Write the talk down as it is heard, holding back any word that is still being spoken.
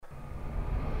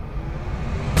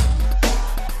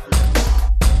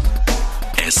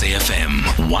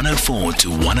SAFM 104 to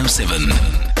 107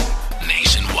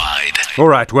 nationwide. All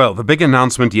right, well, the big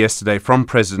announcement yesterday from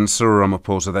President Cyril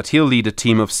Ramaphosa that he'll lead a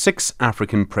team of 6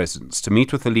 African presidents to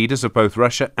meet with the leaders of both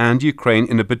Russia and Ukraine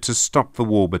in a bid to stop the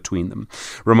war between them.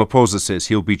 Ramaphosa says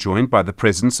he'll be joined by the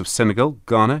presidents of Senegal,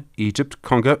 Ghana, Egypt,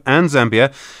 Congo and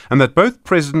Zambia, and that both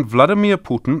President Vladimir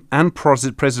Putin and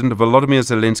President Volodymyr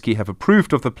Zelensky have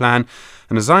approved of the plan,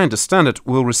 and as I understand it,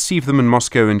 will receive them in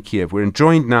Moscow and Kyiv. We're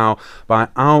joined now by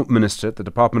our Minister at the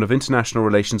Department of International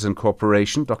Relations and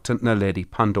Cooperation, Dr. Naledi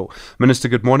Pandor. Minister,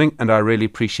 good morning, and I really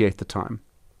appreciate the time.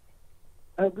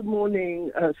 Good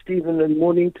morning, Stephen, and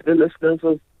morning to the listeners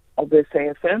of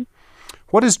SAFM.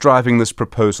 What is driving this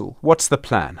proposal? What's the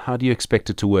plan? How do you expect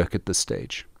it to work at this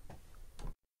stage?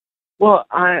 Well,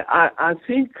 I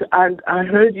think, and I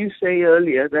heard you say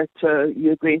earlier that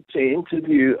you're going to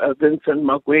interview Vincent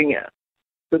Magwenya.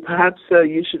 So perhaps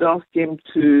you should ask him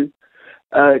to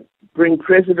bring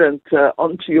President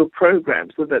onto your program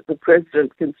so that the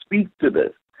President can speak to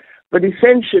this. But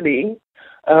essentially,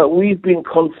 we've been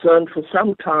concerned for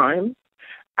some time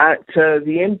at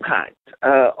the impact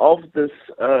of this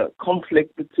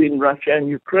conflict between Russia and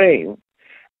Ukraine,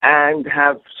 and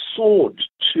have sought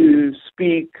to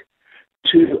speak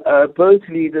to both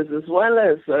leaders as well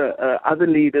as other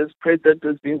leaders. President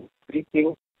has been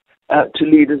speaking to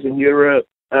leaders in Europe,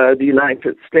 the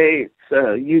United States,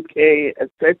 UK,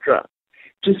 etc.,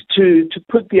 just to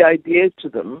put the idea to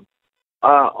them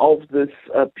of this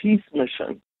peace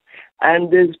mission.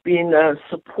 And there's been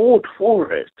support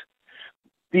for it.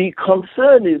 The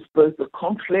concern is both the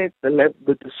conflict,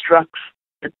 the destruction,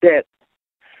 the death,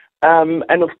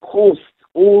 and of course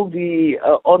all the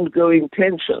ongoing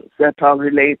tensions that are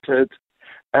related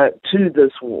to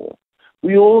this war.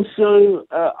 We also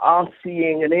are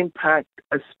seeing an impact,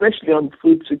 especially on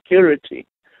food security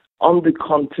on the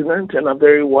continent, and are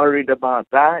very worried about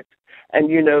that. And,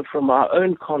 you know, from our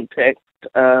own context,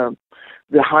 the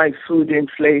high food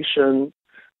inflation,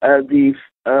 the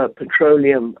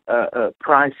petroleum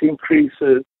price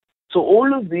increases. So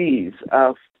all of these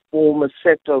form a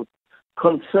set of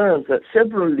concerns that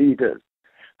several leaders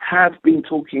have been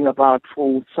talking about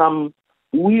for some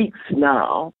weeks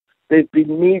now. There've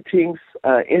been meetings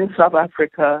in South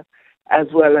Africa as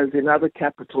well as in other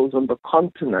capitals on the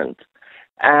continent,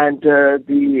 and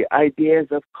the ideas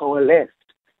have coalesced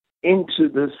into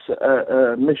this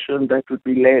mission that would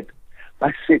be led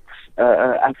by 6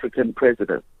 African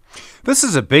presidents. This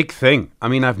is a big thing. I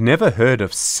mean, I've never heard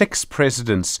of 6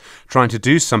 presidents trying to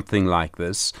do something like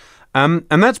this. And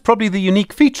that's probably the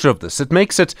unique feature of this. It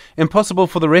makes it impossible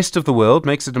for the rest of the world,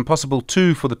 makes it impossible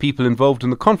too for the people involved in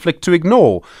the conflict to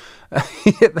ignore.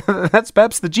 That's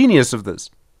perhaps the genius of this.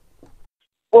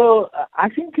 Well, I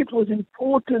think it was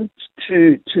important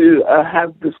to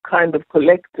have this kind of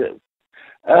collective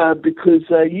because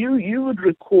you would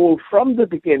recall from the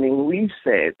beginning we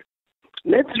said,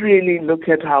 let's really look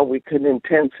at how we can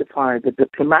intensify the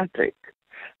diplomatic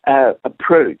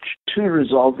approach to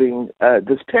resolving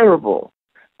this terrible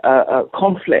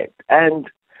conflict. And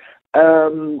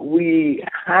we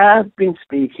have been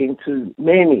speaking to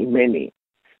many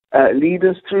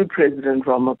leaders through President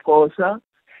Ramaphosa,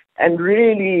 and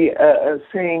really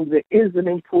saying there is an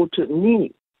important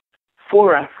need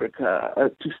for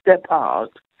Africa to step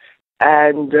out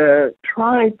and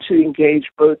try to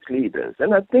engage both leaders.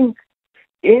 And I think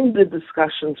in the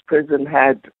discussions President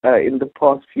had in the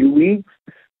past few weeks,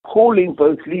 calling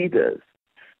both leaders,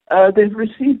 they've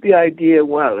received the idea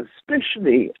well,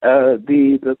 especially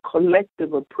the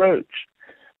collective approach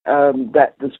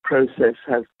that this process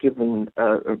has given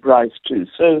rise to.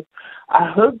 So I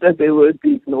hope that they won't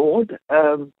be ignored.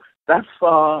 Thus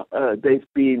far, they've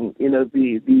been,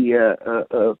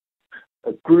 the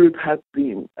group has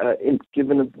been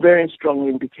given a very strong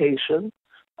indication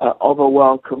of a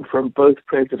welcome from both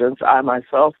presidents. I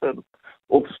myself am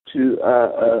off to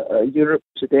Europe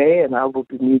today, and I will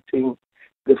be meeting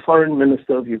the foreign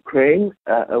minister of Ukraine,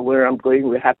 where I'm going.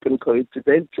 We happen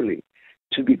coincidentally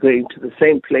to be going to the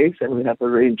same place, and we have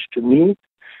arranged to meet.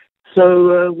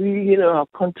 So we, are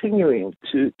continuing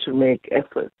to make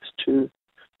efforts to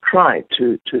try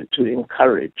to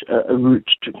encourage a route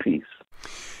to peace.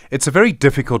 It's a very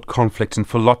difficult conflict, and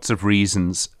for lots of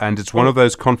reasons. And it's one of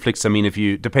those conflicts, I mean, if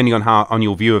you, depending on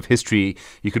your view of history,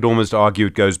 you could almost argue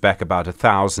it goes back about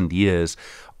 1,000 years.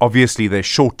 Obviously, there's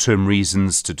short-term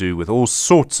reasons to do with all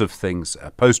sorts of things,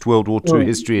 post-World War II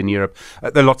history in Europe.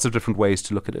 There are lots of different ways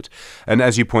to look at it. And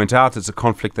as you point out, it's a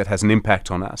conflict that has an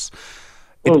impact on us.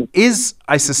 It is,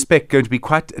 I suspect, going to be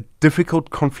quite a difficult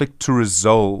conflict to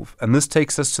resolve. And this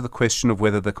takes us to the question of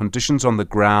whether the conditions on the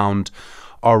ground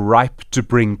are ripe to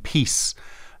bring peace.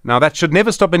 Now, that should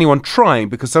never stop anyone trying,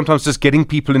 because sometimes just getting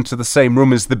people into the same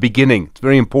room is the beginning. It's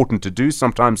very important to do.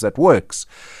 Sometimes that works.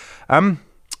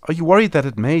 Are you worried that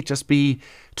it may just be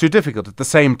too difficult? At the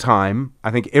same time, I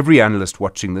think every analyst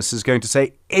watching this is going to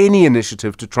say any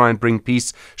initiative to try and bring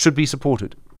peace should be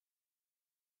supported.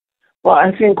 Well,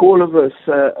 I think all of us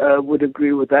would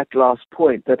agree with that last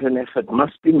point, that an effort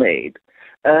must be made.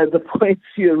 The points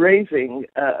you're raising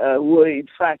were, in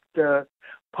fact,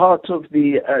 part of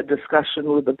the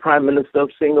discussion with the Prime Minister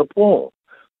of Singapore,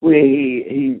 where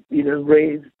he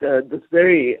raised this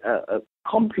very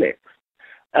complex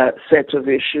set of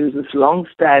issues, this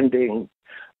long-standing,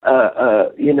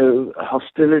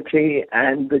 hostility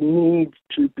and the need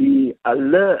to be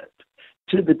alert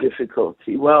to the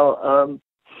difficulty. Well,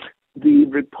 the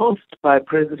riposte by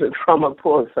President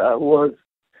Ramaphosa was,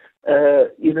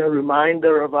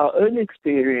 reminder of our own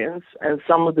experience and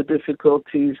some of the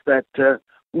difficulties that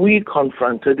we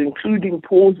confronted, including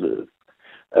pauses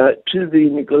to the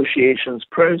negotiations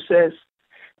process,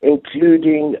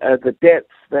 including the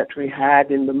debts that we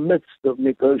had in the midst of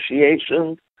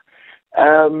negotiations,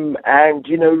 and,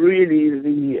 really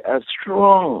the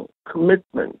strong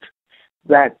commitment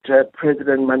that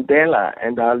President Mandela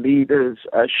and our leaders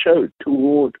showed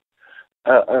toward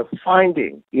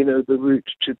finding, the route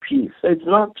to peace. So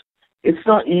it's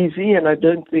not easy, and I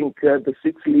don't think the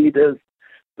 6 leaders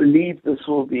believe this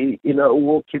will be, a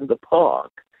walk in the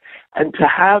park. And to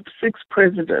have 6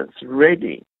 presidents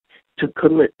ready to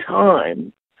commit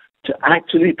time to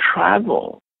actually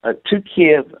travel to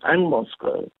Kyiv and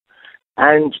Moscow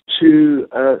and to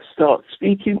start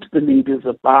speaking to the leaders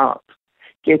about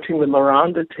getting them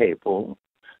around a table,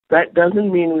 that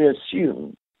doesn't mean we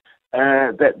assume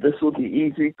that this will be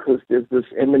easy because there's this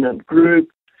eminent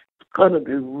group. It's going to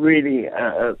be really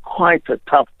quite a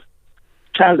tough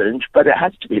challenge, but it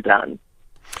has to be done.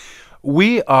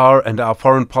 We are, and our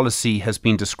foreign policy has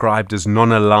been described as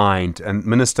non-aligned. And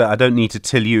Minister, I don't need to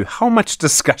tell you how much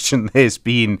discussion there's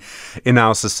been in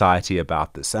our society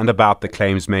about this and about the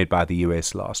claims made by the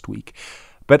US last week.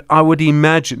 But I would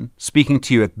imagine, speaking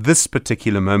to you at this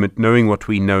particular moment, knowing what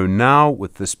we know now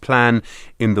with this plan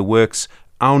in the works,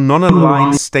 our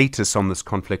non-aligned status on this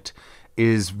conflict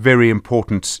is very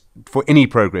important for any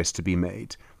progress to be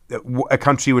made. A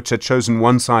country which had chosen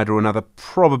one side or another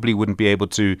probably wouldn't be able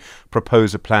to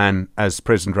propose a plan as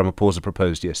President Ramaphosa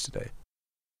proposed yesterday.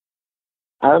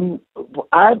 I've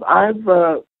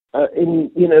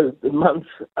in the months,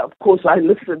 of course, I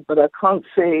listened, but I can't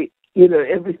say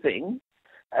everything.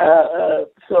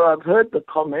 So I've heard the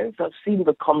comments, I've seen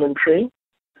the commentary,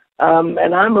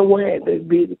 and I'm aware there's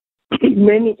been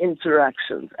many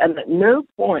interactions, and at no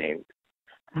point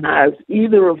has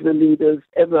either of the leaders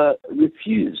ever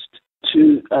refused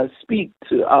to speak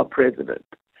to our president.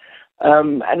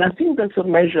 And I think that's a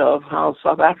measure of how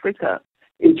South Africa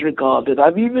is regarded.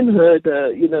 I've even heard,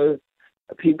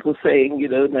 people saying,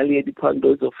 Naledi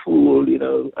Pandor is a fool,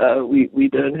 we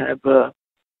don't have,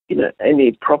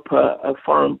 any proper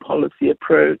foreign policy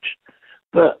approach.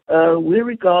 But we're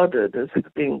regarded as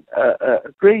having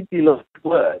a great deal of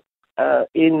work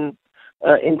in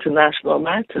international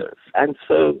matters. And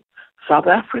so South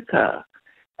Africa,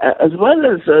 as well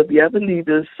as the other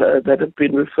leaders that have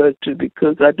been referred to,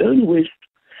 because I don't wish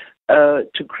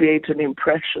to create an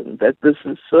impression that this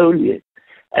is solely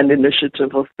an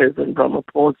initiative of President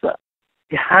Ramaphosa.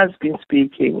 He has been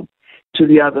speaking to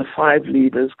the other 5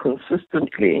 leaders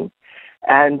consistently.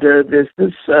 And there's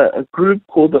this group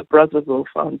called the Brazzaville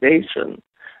Foundation,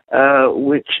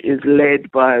 which is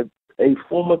led by a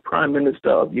former Prime Minister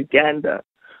of Uganda,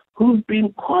 who's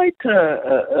been quite,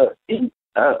 I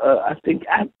think,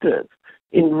 active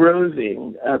in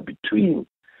roving between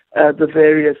the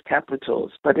various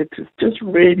capitals. But it is just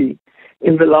really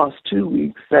in the last 2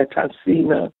 weeks that I've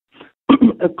seen a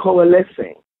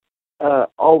coalescing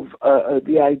of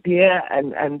the idea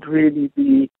and really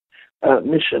the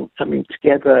mission coming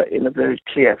together in a very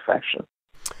clear fashion.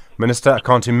 Minister, I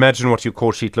can't imagine what your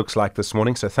call sheet looks like this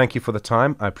morning, so thank you for the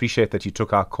time. I appreciate that you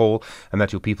took our call and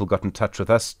that your people got in touch with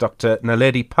us. Dr.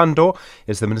 Naledi Pandor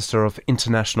is the Minister of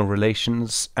International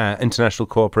Relations, International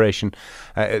Cooperation,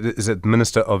 is the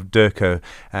Minister of DIRCO,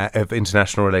 of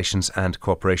International Relations and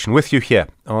Cooperation, with you here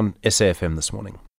on SAFM this morning.